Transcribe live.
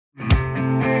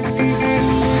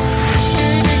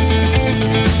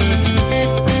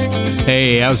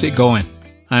Hey, how's it going?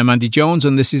 I'm Andy Jones,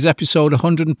 and this is episode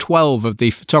 112 of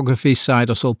the Photography Side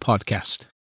Hustle podcast.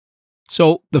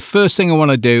 So, the first thing I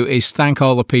want to do is thank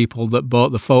all the people that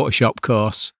bought the Photoshop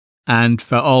course and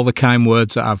for all the kind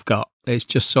words that I've got. It's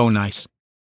just so nice.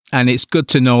 And it's good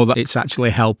to know that it's actually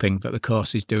helping, that the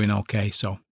course is doing okay.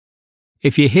 So,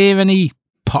 if you hear any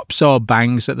pops or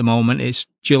bangs at the moment, it's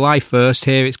July 1st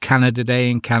here, it's Canada Day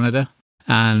in Canada,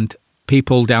 and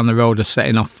people down the road are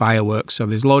setting off fireworks, so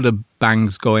there's a load of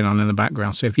bangs going on in the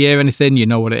background. So if you hear anything, you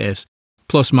know what it is.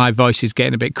 Plus, my voice is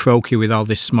getting a bit croaky with all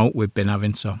this smoke we've been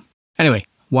having. So anyway,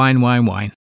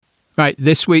 wine. Right,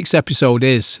 this week's episode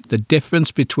is the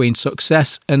difference between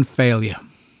success and failure.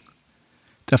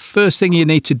 The first thing you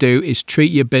need to do is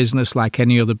treat your business like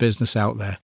any other business out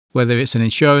there. Whether it's an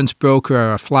insurance broker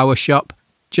or a flower shop,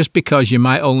 just because you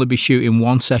might only be shooting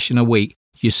one session a week,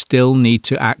 you still need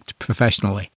to act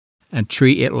professionally and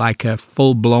treat it like a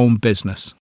full-blown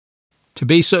business. To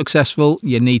be successful,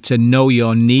 you need to know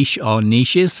your niche or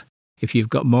niches, if you've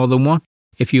got more than one.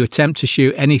 If you attempt to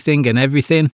shoot anything and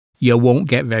everything, you won't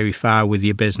get very far with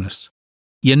your business.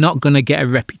 You're not going to get a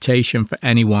reputation for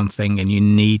any one thing, and you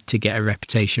need to get a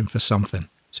reputation for something.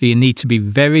 So you need to be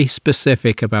very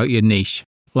specific about your niche,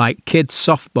 like kids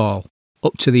softball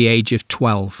up to the age of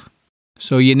 12.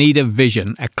 So you need a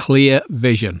vision, a clear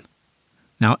vision.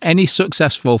 Now, any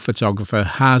successful photographer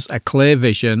has a clear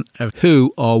vision of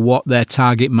who or what their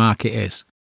target market is.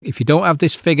 If you don't have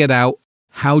this figured out,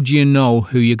 how do you know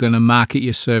who you're going to market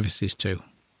your services to?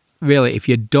 Really, if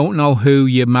you don't know who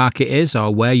your market is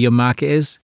or where your market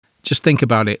is, just think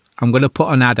about it. I'm going to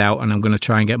put an ad out and I'm going to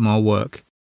try and get more work.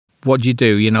 What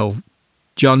do? You know,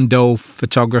 John Doe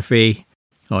Photography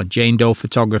or Jane Doe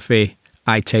Photography,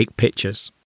 I take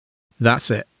pictures. That's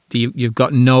it. You've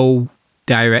got no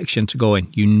direction to go in.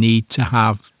 You need to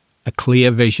have a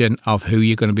clear vision of who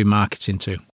you're going to be marketing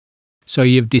to. So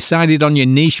you've decided on your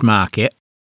niche market.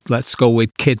 Let's go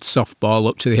with kids softball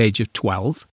up to the age of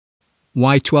 12.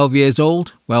 Why 12 years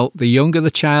old? Well, the younger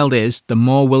the child is, the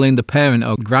more willing the parent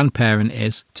or grandparent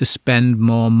is to spend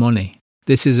more money.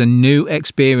 This is a new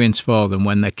experience for them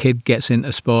when their kid gets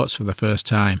into sports for the first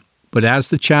time. But as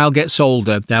the child gets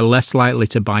older, they're less likely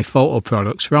to buy photo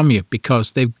products from you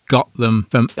because they've got them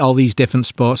from all these different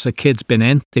sports the kid's been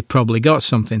in. They've probably got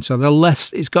something. So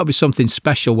it's got to be something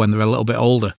special when they're a little bit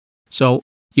older. So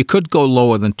you could go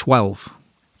lower than 12.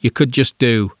 You could just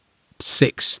do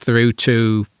 6 through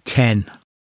to 10.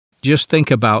 Just think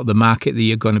about the market that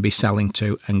you're going to be selling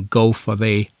to and go for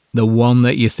the one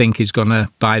that you think is going to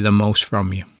buy the most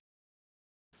from you.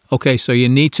 Okay, so you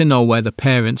need to know where the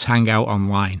parents hang out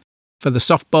online. For the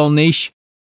softball niche,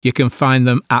 you can find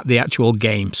them at the actual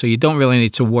game, so you don't really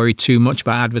need to worry too much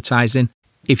about advertising.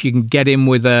 If you can get in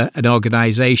with an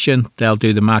organisation, they'll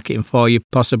do the marketing for you,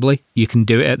 possibly. You can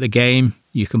do it at the game.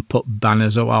 You can put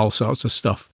banners or all sorts of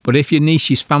stuff. But if your niche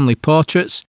is family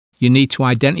portraits, you need to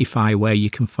identify where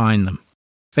you can find them.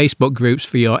 Facebook groups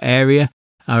for your area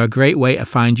are a great way to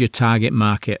find your target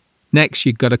market. Next,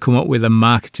 you've got to come up with a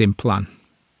marketing plan.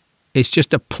 It's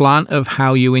just a plan of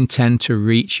how you intend to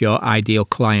reach your ideal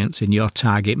clients in your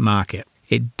target market.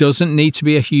 It doesn't need to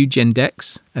be a huge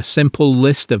index, a simple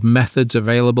list of methods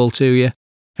available to you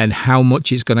and how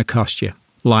much it's going to cost you,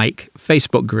 like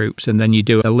Facebook groups, and then you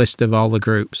do a list of all the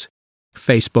groups.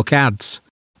 Facebook ads,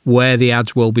 where the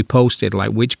ads will be posted,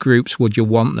 like which groups would you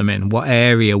want them in, what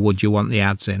area would you want the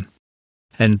ads in,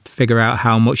 and figure out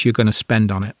how much you're going to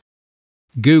spend on it.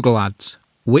 Google ads,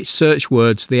 which search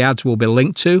words the ads will be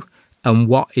linked to, and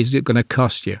what is it going to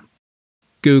cost you?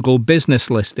 Google Business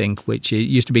Listing, which it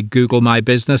used to be Google My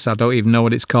Business. I don't even know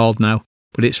what it's called now,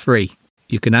 but it's free.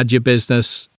 You can add your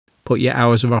business, put your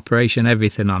hours of operation,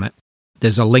 everything on it.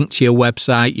 There's a link to your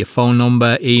website, your phone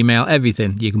number, email,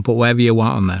 everything. You can put whatever you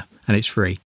want on there, and it's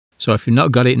free. So if you've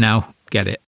not got it now, get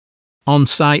it.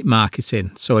 On-site marketing.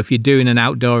 So if you're doing an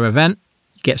outdoor event,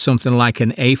 get something like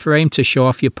an A-frame to show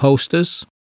off your posters.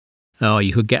 Or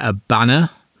you could get a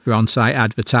banner for on-site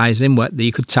advertising that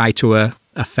you could tie to a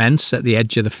fence at the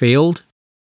edge of the field,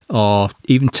 or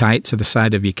even tie it to the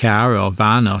side of your car or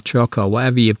van or truck or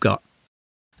whatever you've got.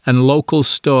 And local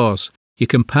stores. You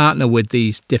can partner with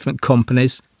these different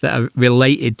companies that are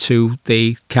related to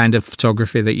the kind of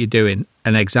photography that you're doing.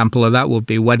 An example of that would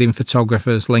be wedding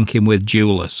photographers linking with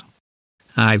jewelers.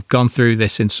 I've gone through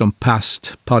this in some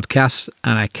past podcasts,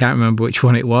 and I can't remember which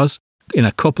one it was, in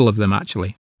a couple of them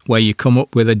actually, where you come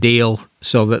up with a deal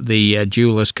so that the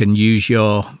jewelers can use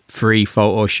your free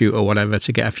photo shoot or whatever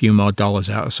to get a few more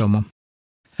dollars out of someone.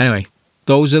 Anyway,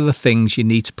 those are the things you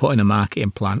need to put in a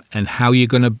marketing plan and how you're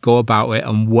going to go about it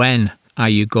and when are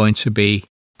you going to be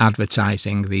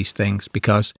advertising these things.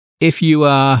 Because if you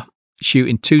are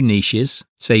shooting two niches,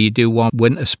 say you do one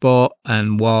winter sport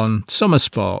and one summer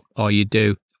sport, or you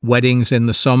do weddings in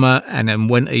the summer and in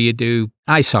winter you do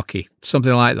ice hockey,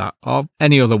 something like that, or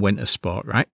any other winter sport,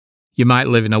 right? You might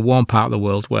live in a warm part of the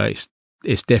world where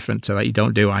it's different to that. You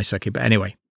don't do ice hockey. But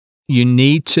anyway, you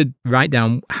need to write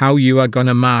down how you are going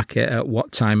to market at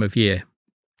what time of year,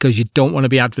 because you don't want to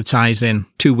be advertising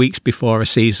 2 weeks before a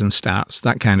season starts,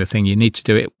 that kind of thing. You need to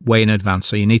do it way in advance.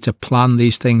 So you need to plan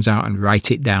these things out and write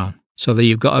it down so that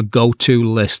you've got a go-to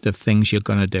list of things you're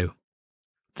going to do.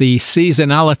 The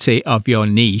seasonality of your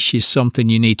niche is something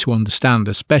you need to understand,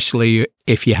 especially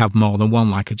if you have more than one,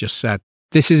 like I just said.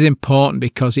 This is important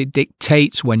because it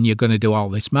dictates when you're going to do all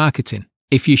this marketing.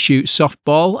 If you shoot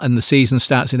softball and the season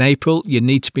starts in April, you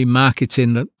need to be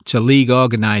marketing to league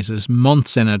organisers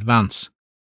months in advance.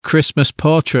 Christmas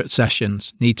portrait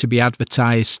sessions need to be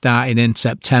advertised starting in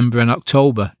September and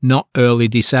October, not early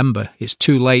December. It's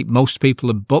too late. Most people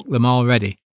have booked them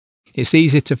already. It's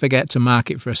easy to forget to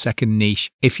market for a second niche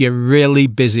if you're really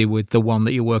busy with the one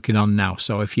that you're working on now.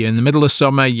 So if you're in the middle of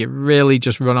summer, you really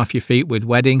just run off your feet with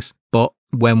weddings. But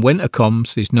when winter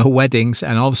comes, there's no weddings,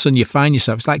 and all of a sudden you find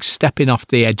yourself, it's like stepping off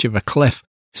the edge of a cliff.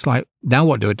 It's like, now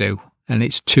what do I do? And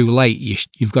it's too late.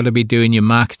 You've got to be doing your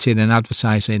marketing and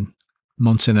advertising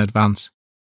months in advance.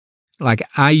 Like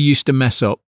I used to mess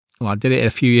up. Well, I did it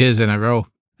a few years in a row.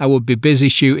 I would be busy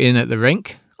shooting at the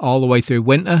rink all the way through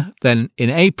winter. Then in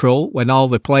April, when all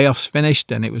the playoffs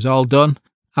finished and it was all done,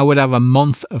 I would have a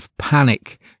month of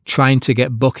panic trying to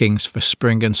get bookings for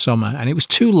spring and summer. And it was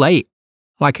too late.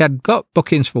 Like I'd got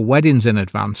bookings for weddings in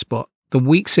advance, but the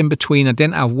weeks in between, I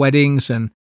didn't have weddings, and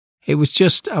I was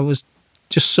just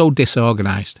so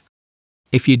disorganized.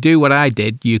 If you do what I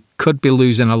did, you could be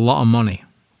losing a lot of money.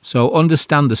 So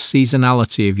understand the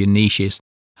seasonality of your niches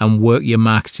and work your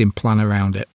marketing plan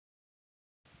around it.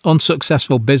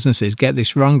 Unsuccessful businesses get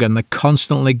this wrong, and they're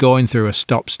constantly going through a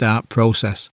stop-start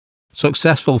process.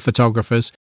 Successful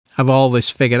photographers have all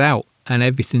this figured out and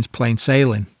everything's plain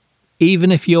sailing.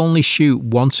 Even if you only shoot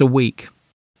once a week,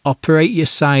 operate your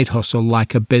side hustle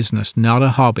like a business, not a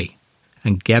hobby,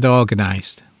 and get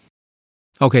organized.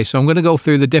 Okay, so I'm going to go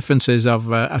through the differences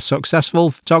of a successful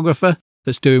photographer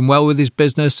that's doing well with his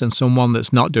business and someone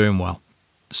that's not doing well.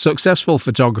 Successful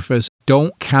photographers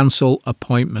don't cancel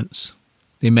appointments.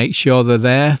 They make sure they're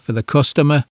there for the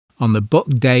customer on the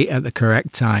booked date at the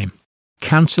correct time.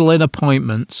 Cancelling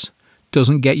appointments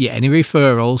doesn't get you any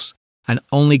referrals and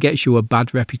only gets you a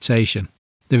bad reputation.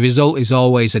 The result is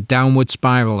always a downward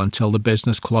spiral until the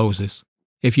business closes.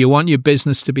 If you want your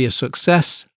business to be a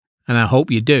success, and I hope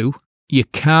you do, you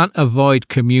can't avoid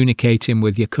communicating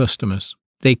with your customers.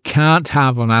 They can't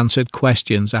have unanswered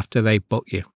questions after they book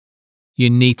you. You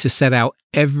need to set out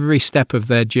every step of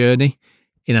their journey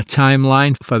in a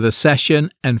timeline for the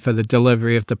session and for the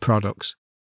delivery of the products.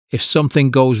 If something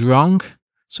goes wrong,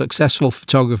 successful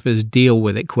photographers deal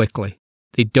with it quickly.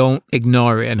 They don't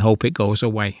ignore it and hope it goes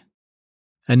away.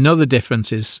 Another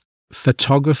difference is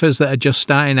photographers that are just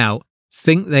starting out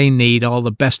think they need all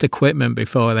the best equipment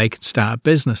before they can start a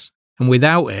business. And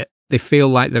without it, they feel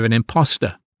like they're an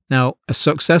imposter. Now, a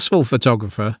successful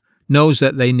photographer knows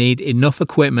that they need enough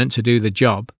equipment to do the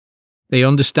job. They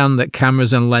understand that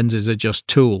cameras and lenses are just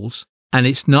tools, and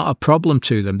it's not a problem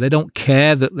to them. They don't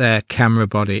care that their camera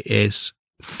body is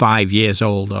 5 years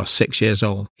old or 6 years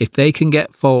old. If they can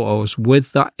get photos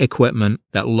with that equipment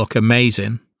that look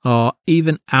amazing, or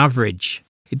even average,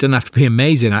 it doesn't have to be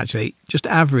amazing actually, just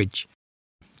average,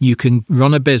 you can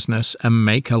run a business and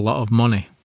make a lot of money.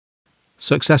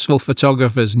 Successful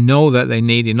photographers know that they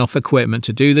need enough equipment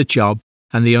to do the job,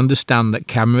 and they understand that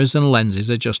cameras and lenses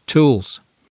are just tools.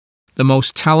 The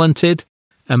most talented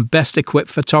and best equipped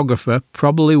photographer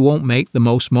probably won't make the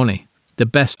most money. The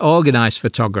best organized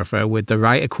photographer with the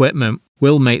right equipment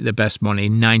will make the best money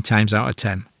 9 times out of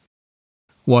 10.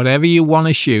 Whatever you want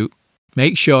to shoot,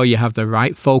 make sure you have the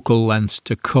right focal length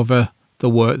to cover the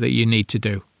work that you need to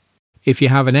do. If you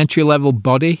have an entry-level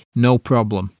body, no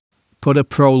problem. Put a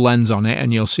pro lens on it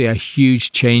and you'll see a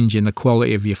huge change in the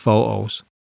quality of your photos.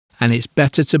 And it's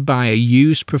better to buy a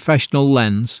used professional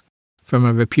lens from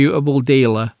a reputable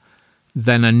dealer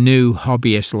than a new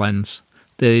hobbyist lens.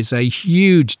 There is a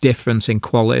huge difference in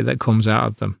quality that comes out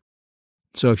of them.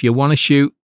 So if you want to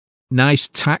shoot nice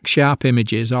tack-sharp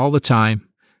images all the time,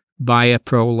 buy a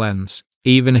pro lens,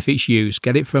 even if it's used.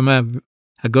 Get it from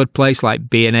a good place like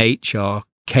B&H or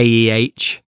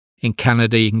KEH. In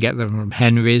Canada, you can get them from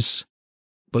Henry's.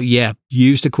 But yeah,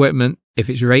 used equipment, if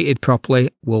it's rated properly,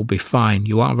 will be fine.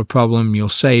 You won't have a problem. You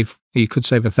could save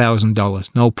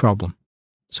 $1,000, no problem.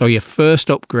 So your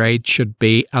first upgrade should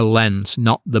be a lens,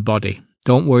 not the body.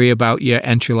 Don't worry about your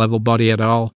entry-level body at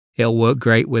all. it'll work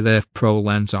great with a pro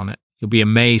lens on it. You'll be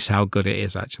amazed how good it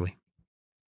is, actually.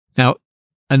 Now,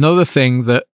 another thing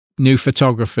that new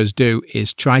photographers do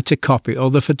is try to copy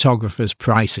other photographers'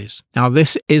 prices. Now,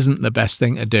 this isn't the best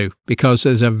thing to do because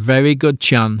there's a very good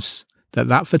chance that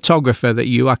that photographer that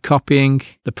you are copying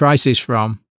the prices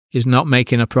from is not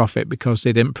making a profit because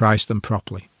they didn't price them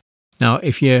properly. Now,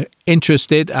 if you're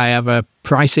interested, I have a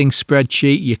pricing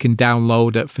spreadsheet you can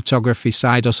download at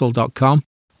photographysidehustle.com,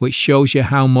 which shows you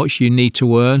how much you need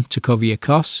to earn to cover your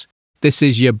costs. This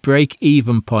is your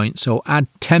break-even point, so add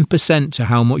 10% to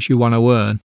how much you want to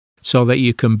earn so that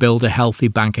you can build a healthy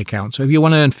bank account. So if you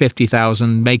want to earn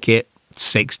 50,000, make it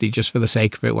 60 just for the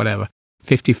sake of it, whatever,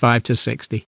 55 to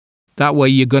 60. That way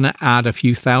you're going to add a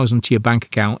few thousand to your bank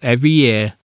account every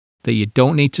year that you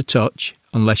don't need to touch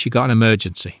unless you've got an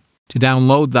emergency. To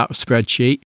download that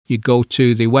spreadsheet, you go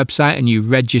to the website and you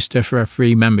register for a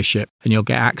free membership and you'll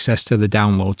get access to the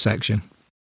download section.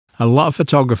 A lot of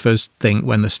photographers think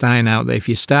when they're starting out that if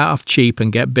you start off cheap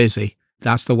and get busy,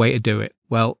 that's the way to do it.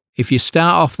 Well, if you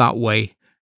start off that way,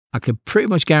 I can pretty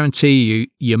much guarantee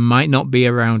you might not be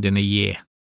around in a year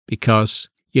because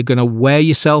you're going to wear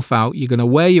yourself out. You're going to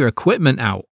wear your equipment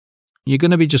out. You're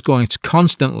going to be just going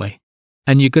constantly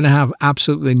and you're going to have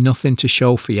absolutely nothing to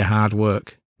show for your hard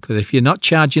work. Because if you're not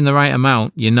charging the right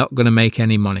amount, you're not going to make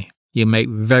any money. You make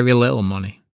very little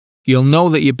money. You'll know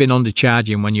that you've been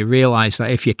undercharging when you realise that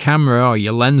if your camera or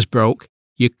your lens broke,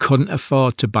 you couldn't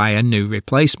afford to buy a new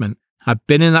replacement. I've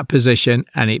been in that position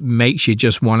and it makes you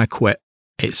just want to quit.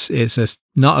 It's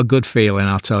not a good feeling,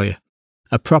 I'll tell you.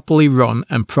 A properly run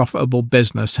and profitable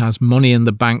business has money in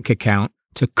the bank account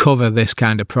to cover this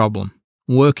kind of problem.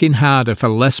 Working harder for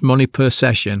less money per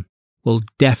session will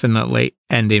definitely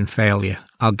end in failure.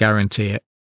 I'll guarantee it.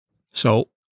 So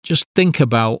just think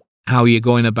about how you're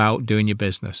going about doing your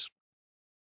business.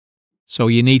 So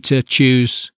you need to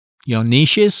choose your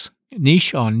niches,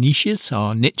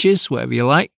 whatever you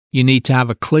like. You need to have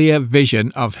a clear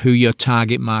vision of who your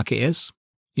target market is.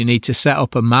 You need to set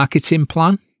up a marketing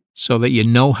plan so that you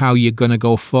know how you're going to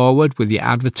go forward with your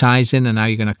advertising and how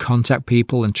you're going to contact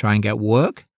people and try and get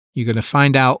work. You're going to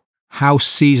find out how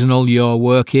seasonal your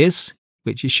work is,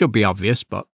 which it should be obvious,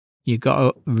 but you've got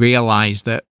to realize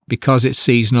that because it's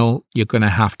seasonal, you're going to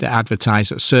have to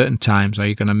advertise at certain times or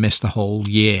you're going to miss the whole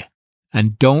year.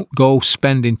 And don't go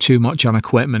spending too much on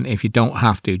equipment if you don't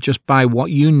have to. Just buy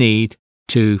what you need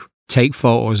to take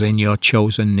photos in your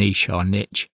chosen niche or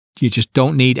niche. You just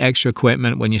don't need extra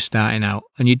equipment when you're starting out.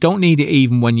 And you don't need it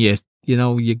even when you've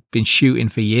been shooting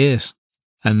for years.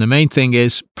 And the main thing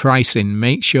is pricing.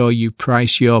 Make sure you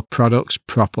price your products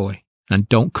properly and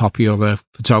don't copy other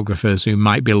photographers who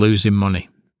might be losing money.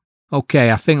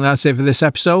 Okay, I think that's it for this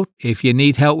episode. If you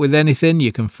need help with anything,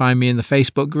 you can find me in the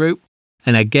Facebook group.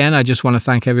 And again, I just want to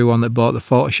thank everyone that bought the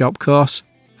Photoshop course.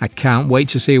 I can't wait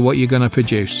to see what you're going to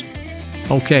produce.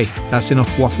 Okay, that's enough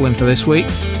waffling for this week.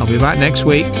 I'll be back next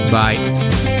week.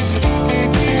 Bye.